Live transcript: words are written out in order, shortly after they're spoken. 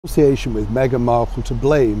Association with Meghan Markle to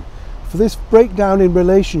blame for this breakdown in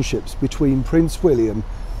relationships between Prince William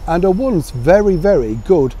and a once very, very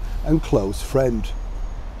good and close friend.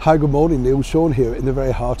 Hi, good morning, Neil Sean here in the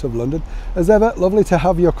very heart of London. As ever, lovely to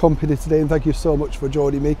have your company today, and thank you so much for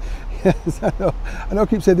joining me. Yes, I know I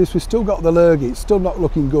keep saying this, we've still got the lurgy, it's still not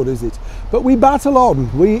looking good, is it? But we battle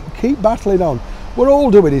on, we keep battling on. We're all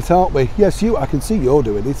doing it, aren't we? Yes, I can see you're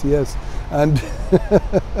doing it, yes. And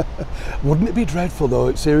wouldn't it be dreadful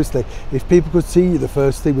though, seriously, if people could see you the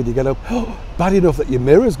first thing when you get up? Oh, bad enough that your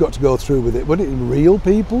mirror's got to go through with it, wouldn't it, in real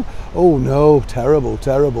people? Oh no, terrible,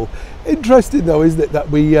 terrible. Interesting though, isn't it, that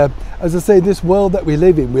we, as I say, this world that we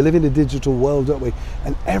live in a digital world, don't we?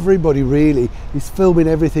 And everybody really is filming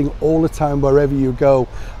everything all the time, wherever you go.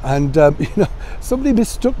 And you know, somebody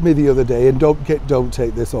mistook me the other day, and don't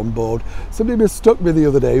take this on board. Somebody mistook me the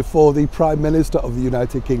other day for the Prime Minister of the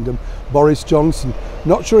United Kingdom, Boris Johnson.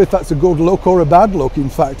 Not sure if that's a good look or a bad look, in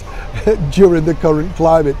fact, during the current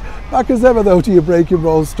climate. Back as ever though to your breaking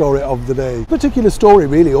roll story of the day. The particular story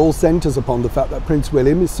really all centres upon the fact that Prince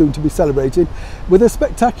William is soon to be celebrating with a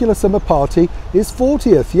spectacular summer party his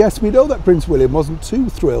 40th. Yes, we know that Prince William wasn't too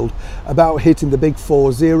thrilled about hitting the big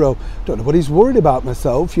 4-0. Don't know what he's worried about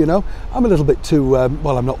myself, you know. I'm a little bit too,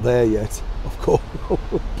 well, I'm not there yet. Of course,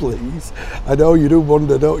 please. I know you do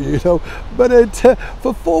wonder, don't you? But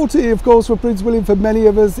for 40, of course, for Prince William, for many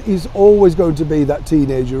of us, he's always going to be that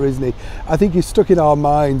teenager, isn't he? I think he's stuck in our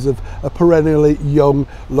minds of a perennially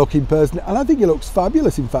young-looking person, and I think he looks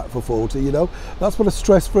fabulous, in fact, for 40. You know, that's what a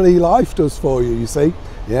stress-free life does for you. You see,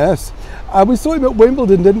 yes. We saw him at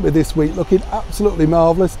Wimbledon, didn't we, this week, looking absolutely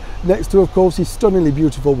marvellous. Next to, of course, his stunningly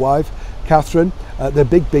beautiful wife, Catherine. They're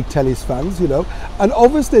big tennis fans, you know, and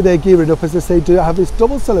obviously they're gearing up, as I say, to have this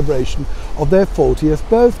double celebration of their 40th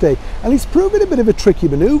birthday. And it's proven a bit of a tricky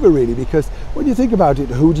manoeuvre, really, because when you think about it,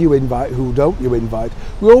 who do you invite, who don't you invite?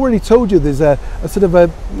 We already told you there's a sort of a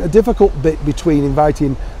difficult bit between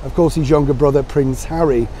inviting, of course, his younger brother, Prince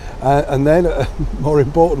Harry, and then, more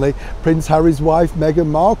importantly, Prince Harry's wife, Meghan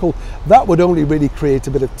Markle. That would only really create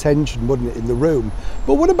a bit of tension, wouldn't it, in the room?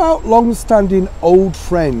 But what about long-standing old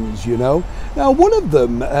friends, you know? Now, one of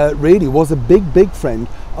them really was a big friend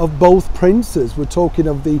of both princes. We're talking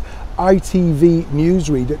of the ITV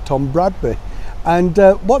newsreader, Tom Bradby. And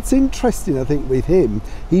what's interesting, I think, with him,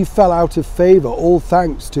 he fell out of favour, all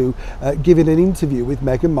thanks to giving an interview with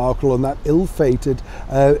Meghan Markle on that ill-fated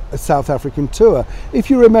South African tour. If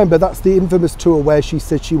you remember, that's the infamous tour where she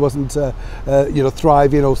said she wasn't, you know,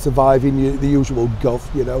 thriving or surviving, the usual guff,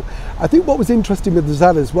 you know. I think what was interesting with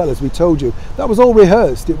that as well, as we told you, that was all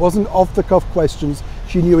rehearsed. It wasn't off-the-cuff questions.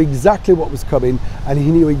 She knew exactly what was coming, and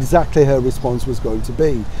he knew exactly her response was going to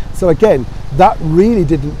be. So again, that really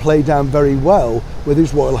didn't play down very well with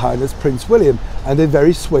His Royal Highness Prince William, and they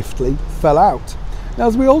very swiftly fell out. Now,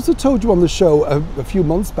 as we also told you on the show a few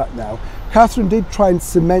months back now, Catherine did try and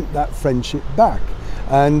cement that friendship back.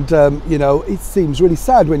 And, you know, it seems really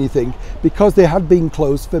sad when you think, because they had been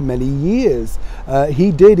close for many years.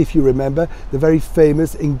 He did, if you remember, the very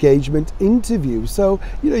famous engagement interview. So,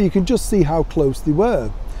 you know, you can just see how close they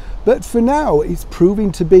were. But for now, it's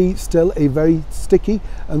proving to be still a very sticky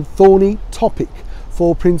and thorny topic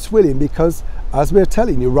for Prince William, because, as we're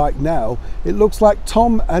telling you right now, it looks like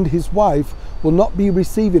Tom and his wife will not be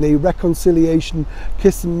receiving a reconciliation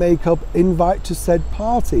kiss and makeup invite to said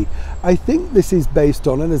party. I think this is based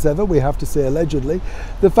on, and as ever we have to say allegedly,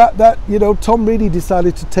 the fact that, you know, Tom really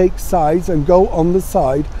decided to take sides and go on the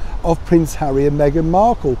side of Prince Harry and Meghan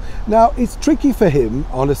Markle. Now, it's tricky for him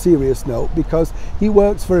on a serious note, because he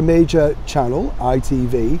works for a major channel,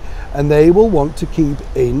 ITV, and they will want to keep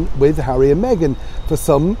in with Harry and Meghan. For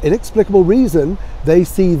some inexplicable reason, they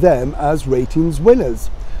see them as ratings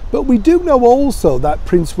winners. But we do know also that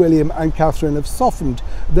Prince William and Catherine have softened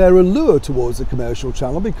their allure towards the commercial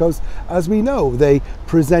channel, because, as we know, they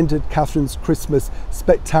presented Catherine's Christmas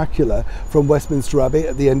Spectacular from Westminster Abbey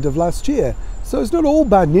at the end of last year. So it's not all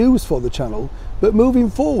bad news for the channel, but moving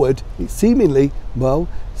forward, it seemingly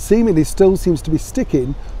still seems to be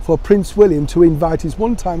sticking for Prince William to invite his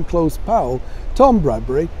one-time close pal, Tom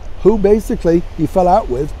Bradby, who basically he fell out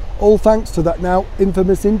with, all thanks to that now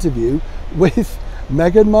infamous interview with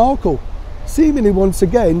Meghan Markle. Seemingly once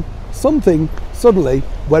again, something suddenly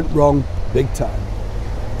went wrong big time.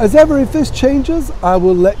 As ever, if this changes, I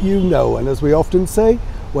will let you know. And as we often say,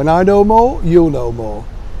 when I know more, you'll know more.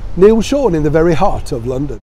 Neil Sean in the very heart of London.